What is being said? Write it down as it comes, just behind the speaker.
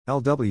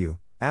LW,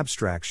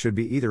 abstracts should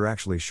be either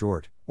actually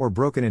short, or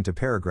broken into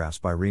paragraphs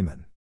by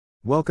Raemon.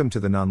 Welcome to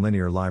the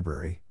Nonlinear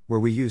Library, where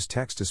we use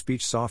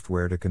text-to-speech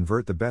software to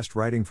convert the best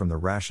writing from the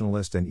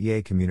rationalist and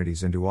EA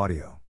communities into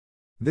audio.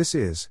 This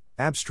is,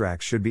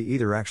 Abstracts Should Be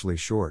Either Actually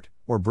Short,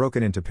 or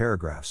Broken into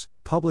Paragraphs,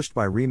 published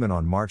by Raemon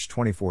on March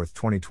 24,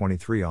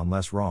 2023 on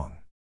Less Wrong.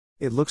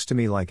 It looks to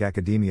me like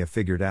academia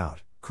figured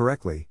out,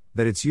 correctly,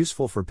 that it's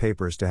useful for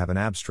papers to have an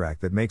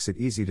abstract that makes it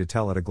easy to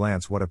tell at a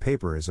glance what a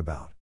paper is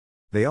about.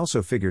 They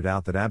also figured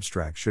out that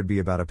abstracts should be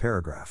about a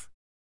paragraph.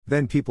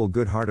 Then people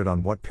good-hearted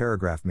on what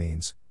paragraph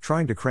means,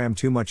 trying to cram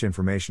too much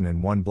information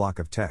in one block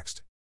of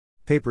text.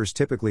 Papers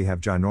typically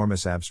have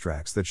ginormous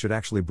abstracts that should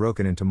actually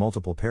broken into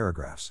multiple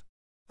paragraphs.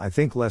 I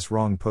think Less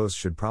Wrong posts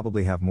should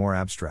probably have more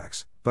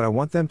abstracts, but I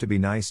want them to be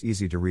nice,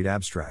 easy to read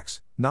abstracts,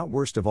 not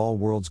worst of all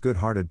worlds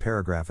good-hearted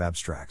paragraph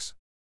abstracts.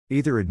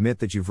 Either admit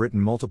that you've written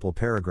multiple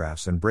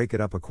paragraphs and break it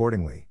up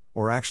accordingly,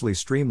 or actually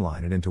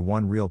streamline it into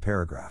one real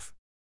paragraph.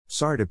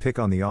 Sorry to pick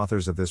on the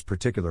authors of this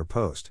particular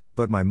post,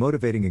 but my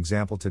motivating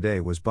example today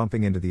was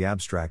bumping into the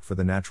abstract for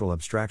the natural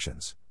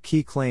abstractions,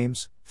 key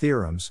claims,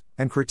 theorems,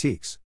 and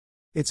critiques.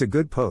 It's a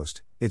good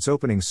post. Its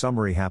opening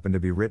summary happened to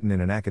be written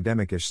in an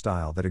academic-ish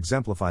style that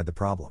exemplified the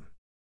problem.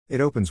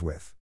 It opens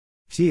with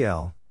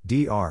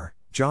Dr.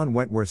 John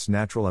Wentworth's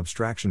natural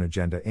abstraction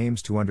agenda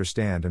aims to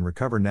understand and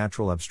recover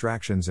natural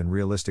abstractions in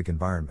realistic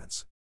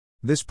environments.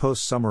 This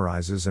post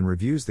summarizes and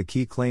reviews the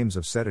key claims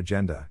of said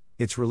agenda,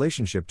 its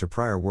relationship to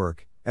prior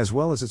work, as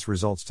well as its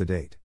results to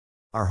date.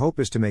 Our hope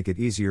is to make it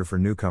easier for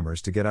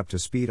newcomers to get up to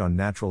speed on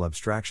natural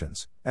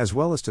abstractions, as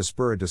well as to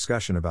spur a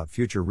discussion about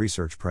future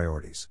research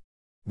priorities.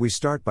 We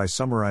start by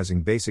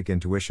summarizing basic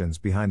intuitions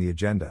behind the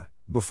agenda,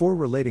 before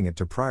relating it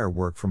to prior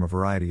work from a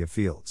variety of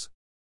fields.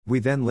 We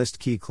then list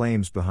key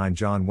claims behind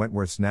John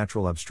Wentworth's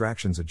natural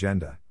abstractions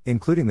agenda,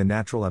 including the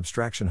natural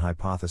abstraction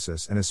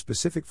hypothesis and a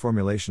specific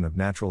formulation of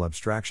natural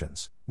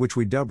abstractions, which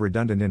we dub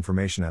redundant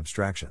information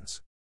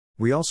abstractions.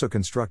 We also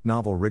construct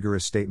novel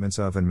rigorous statements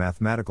of and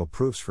mathematical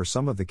proofs for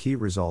some of the key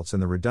results in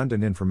the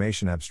redundant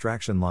information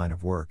abstraction line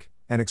of work,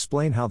 and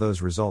explain how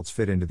those results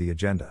fit into the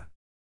agenda.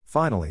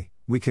 Finally,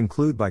 we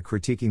conclude by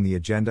critiquing the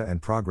agenda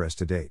and progress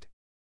to date.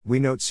 We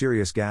note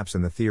serious gaps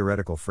in the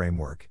theoretical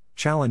framework,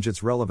 challenge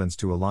its relevance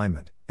to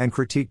alignment, and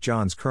critique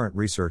John's current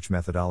research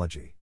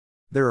methodology.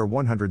 There are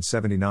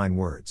 179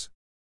 words.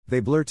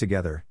 They blur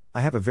together. I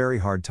have a very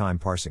hard time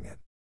parsing it.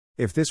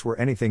 If this were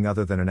anything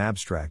other than an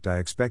abstract, I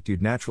expect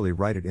you'd naturally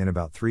write it in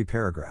about 3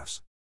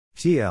 paragraphs.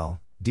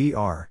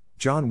 Dr.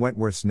 John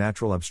Wentworth's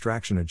natural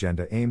abstraction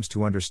agenda aims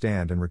to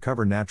understand and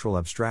recover natural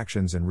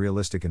abstractions in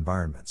realistic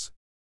environments.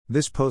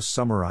 This post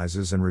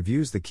summarizes and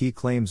reviews the key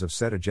claims of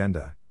said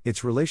agenda,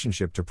 its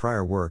relationship to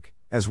prior work,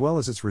 as well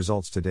as its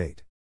results to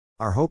date.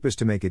 Our hope is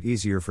to make it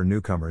easier for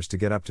newcomers to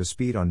get up to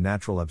speed on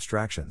natural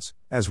abstractions,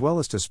 as well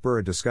as to spur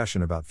a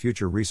discussion about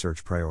future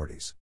research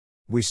priorities.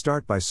 We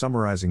start by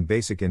summarizing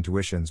basic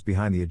intuitions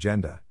behind the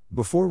agenda,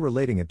 before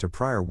relating it to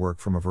prior work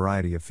from a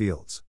variety of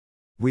fields.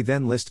 We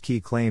then list key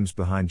claims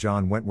behind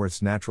John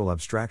Wentworth's natural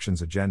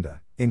abstractions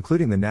agenda,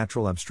 including the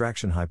natural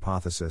abstraction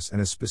hypothesis and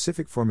a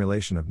specific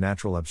formulation of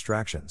natural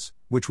abstractions,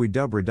 which we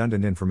dub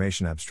redundant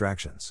information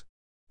abstractions.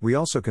 We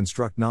also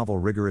construct novel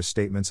rigorous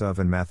statements of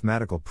and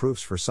mathematical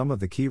proofs for some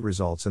of the key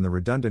results in the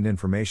redundant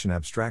information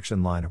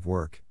abstraction line of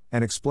work,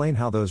 and explain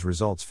how those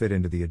results fit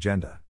into the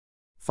agenda.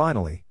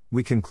 Finally,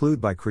 we conclude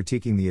by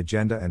critiquing the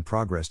agenda and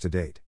progress to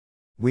date.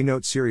 We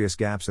note serious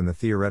gaps in the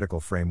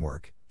theoretical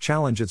framework,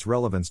 challenge its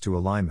relevance to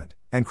alignment,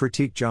 and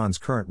critique John's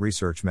current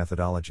research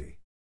methodology.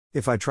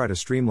 If I try to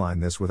streamline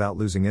this without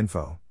losing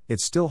info,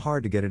 it's still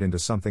hard to get it into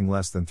something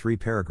less than 3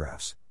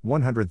 paragraphs,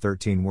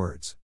 113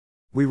 words.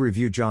 We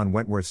review John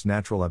Wentworth's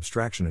natural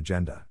abstraction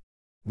agenda.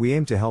 We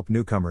aim to help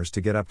newcomers to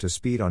get up to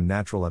speed on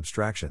natural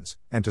abstractions,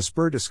 and to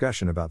spur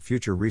discussion about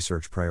future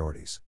research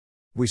priorities.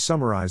 We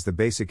summarize the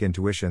basic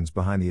intuitions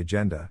behind the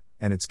agenda,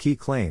 and its key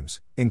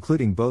claims,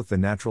 including both the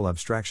natural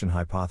abstraction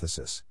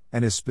hypothesis,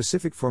 and his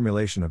specific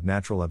formulation of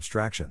natural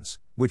abstractions,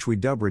 which we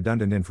dub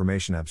redundant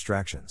information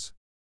abstractions.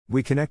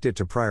 We connect it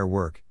to prior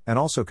work, and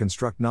also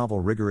construct novel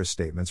rigorous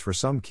statements for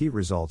some key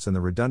results in the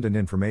redundant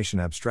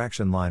information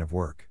abstraction line of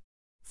work.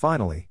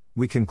 Finally,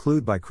 we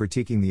conclude by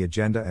critiquing the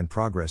agenda and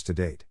progress to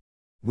date.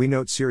 We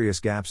note serious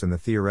gaps in the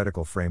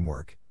theoretical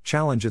framework,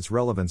 challenge its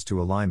relevance to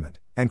alignment,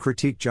 and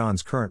critique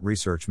John's current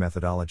research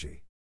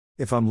methodology.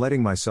 If I'm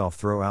letting myself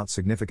throw out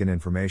significant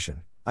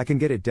information, I can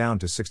get it down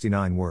to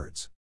 69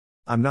 words.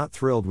 I'm not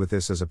thrilled with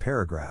this as a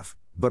paragraph,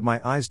 but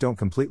my eyes don't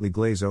completely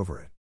glaze over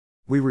it.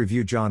 We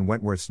review John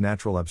Wentworth's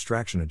natural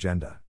abstraction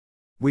agenda.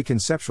 We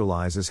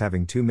conceptualize as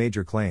having 2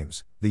 major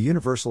claims, the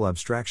universal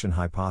abstraction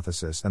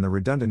hypothesis and the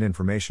redundant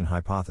information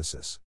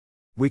hypothesis.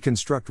 We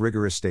construct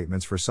rigorous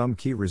statements for some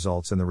key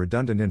results in the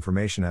redundant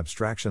information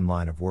abstraction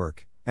line of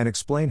work, and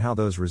explain how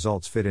those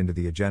results fit into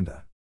the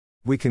agenda.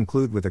 We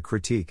conclude with a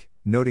critique,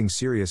 noting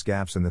serious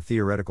gaps in the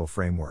theoretical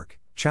framework,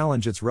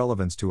 challenge its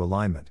relevance to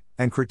alignment,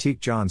 and critique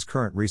John's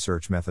current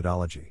research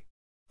methodology.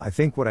 I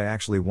think what I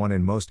actually want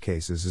in most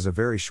cases is a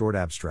very short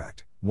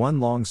abstract, 1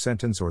 long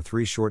sentence or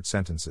 3 short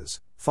sentences,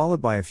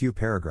 followed by a few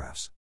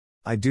paragraphs.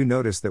 I do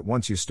notice that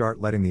once you start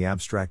letting the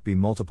abstract be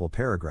multiple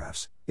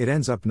paragraphs, it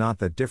ends up not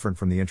that different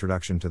from the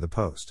introduction to the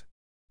post.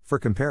 For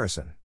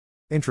comparison.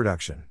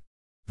 Introduction.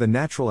 The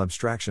natural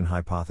abstraction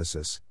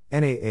hypothesis,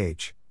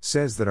 NaH,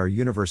 says that our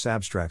universe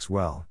abstracts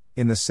well,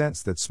 in the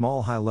sense that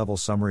small high-level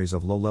summaries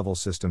of low-level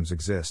systems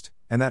exist,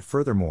 and that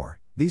furthermore,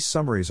 these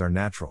summaries are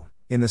natural,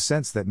 in the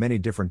sense that many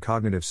different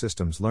cognitive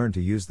systems learn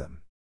to use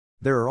them.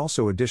 There are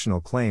also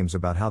additional claims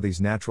about how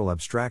these natural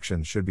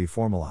abstractions should be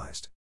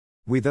formalized.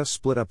 We thus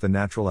split up the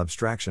natural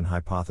abstraction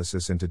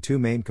hypothesis into two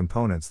main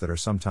components that are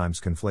sometimes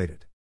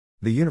conflated.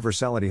 The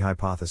universality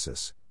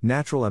hypothesis: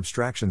 natural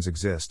abstractions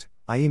exist,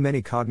 i.e.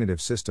 many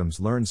cognitive systems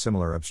learn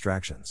similar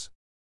abstractions.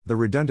 The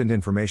redundant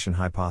information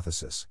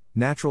hypothesis: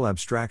 natural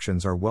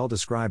abstractions are well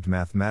described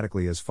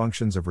mathematically as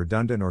functions of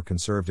redundant or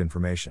conserved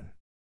information.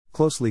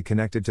 Closely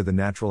connected to the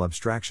natural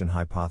abstraction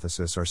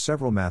hypothesis are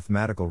several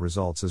mathematical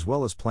results as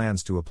well as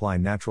plans to apply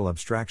natural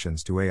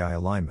abstractions to AI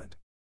alignment.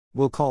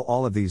 We'll call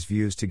all of these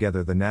views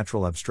together the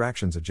natural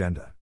abstractions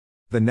agenda.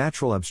 The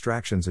natural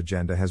abstractions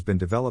agenda has been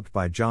developed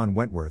by John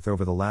Wentworth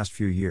over the last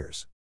few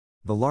years.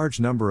 The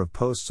large number of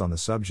posts on the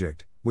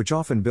subject, which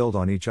often build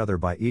on each other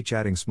by each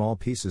adding small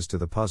pieces to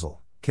the puzzle,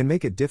 can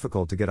make it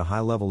difficult to get a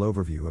high-level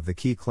overview of the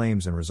key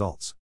claims and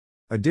results.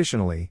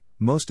 Additionally,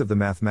 most of the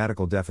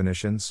mathematical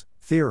definitions,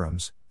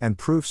 theorems, and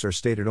proofs are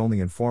stated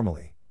only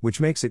informally, which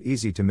makes it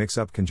easy to mix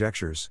up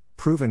conjectures,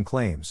 proven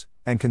claims,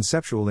 and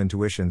conceptual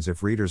intuitions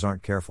if readers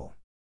aren't careful.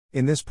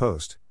 In this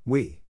post,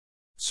 we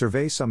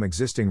survey some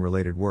existing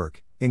related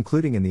work,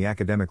 including in the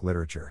academic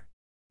literature,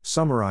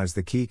 summarize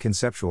the key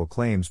conceptual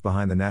claims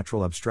behind the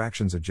natural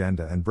abstractions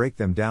agenda and break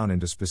them down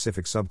into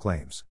specific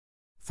subclaims,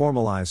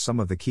 formalize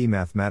some of the key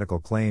mathematical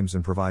claims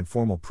and provide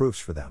formal proofs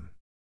for them,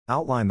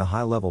 outline the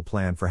high-level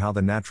plan for how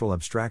the natural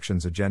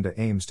abstractions agenda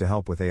aims to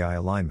help with AI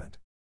alignment,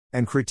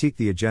 and critique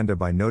the agenda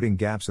by noting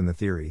gaps in the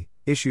theory,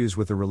 issues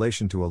with the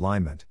relation to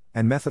alignment,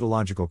 and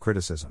methodological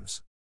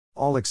criticisms.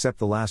 All except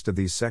the last of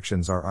these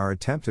sections are our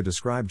attempt to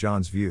describe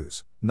John's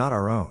views, not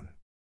our own.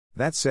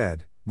 That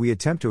said, we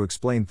attempt to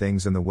explain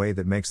things in the way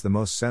that makes the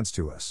most sense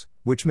to us,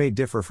 which may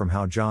differ from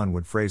how John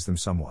would phrase them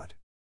somewhat.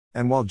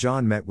 And while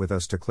John met with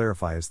us to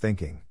clarify his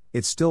thinking,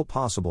 it's still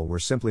possible we're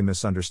simply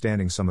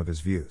misunderstanding some of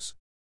his views.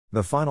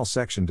 The final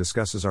section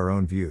discusses our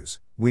own views.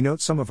 We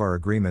note some of our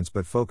agreements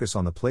but focus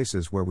on the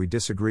places where we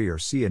disagree or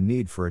see a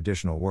need for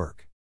additional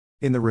work.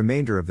 In the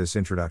remainder of this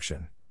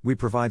introduction, we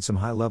provide some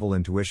high-level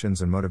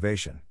intuitions and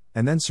motivation,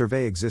 and then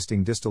survey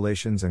existing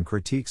distillations and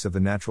critiques of the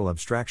natural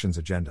abstractions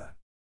agenda.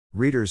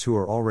 Readers who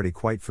are already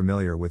quite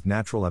familiar with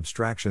natural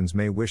abstractions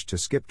may wish to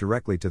skip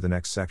directly to the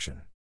next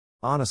section.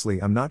 Honestly,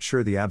 I'm not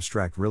sure the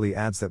abstract really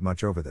adds that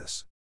much over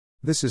this.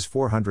 This is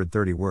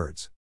 430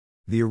 words.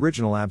 The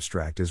original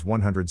abstract is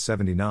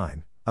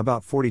 179,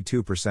 about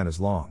 42% as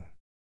long.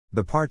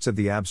 The parts of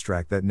the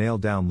abstract that nail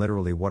down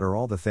literally what are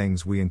all the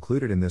things we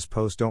included in this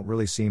post don't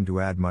really seem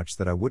to add much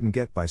that I wouldn't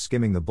get by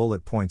skimming the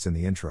bullet points in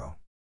the intro.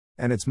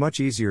 And it's much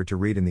easier to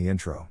read in the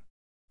intro.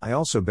 I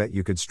also bet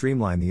you could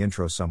streamline the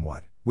intro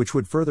somewhat, which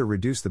would further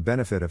reduce the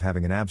benefit of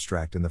having an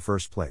abstract in the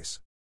first place.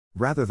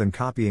 Rather than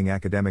copying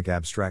academic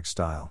abstract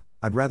style,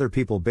 I'd rather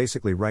people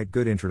basically write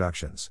good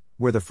introductions,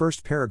 where the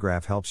first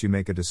paragraph helps you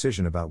make a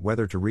decision about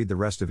whether to read the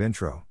rest of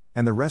intro,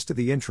 and the rest of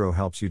the intro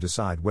helps you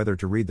decide whether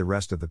to read the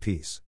rest of the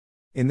piece.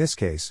 In this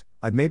case,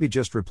 I'd maybe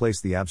just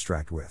replace the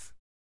abstract with: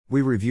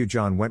 we review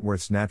John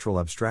Wentworth's natural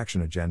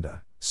abstraction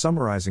agenda,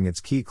 summarizing its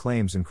key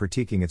claims and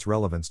critiquing its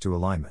relevance to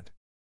alignment.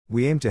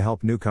 We aim to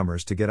help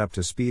newcomers to get up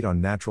to speed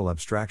on natural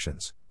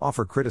abstractions,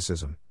 offer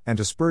criticism, and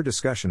to spur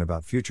discussion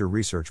about future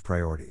research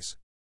priorities.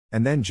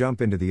 And then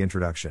jump into the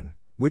introduction,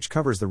 which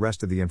covers the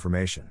rest of the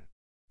information.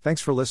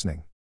 Thanks for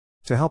listening.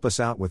 To help us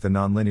out with the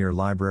Nonlinear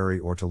Library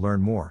or to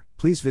learn more,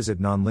 please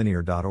visit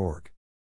nonlinear.org.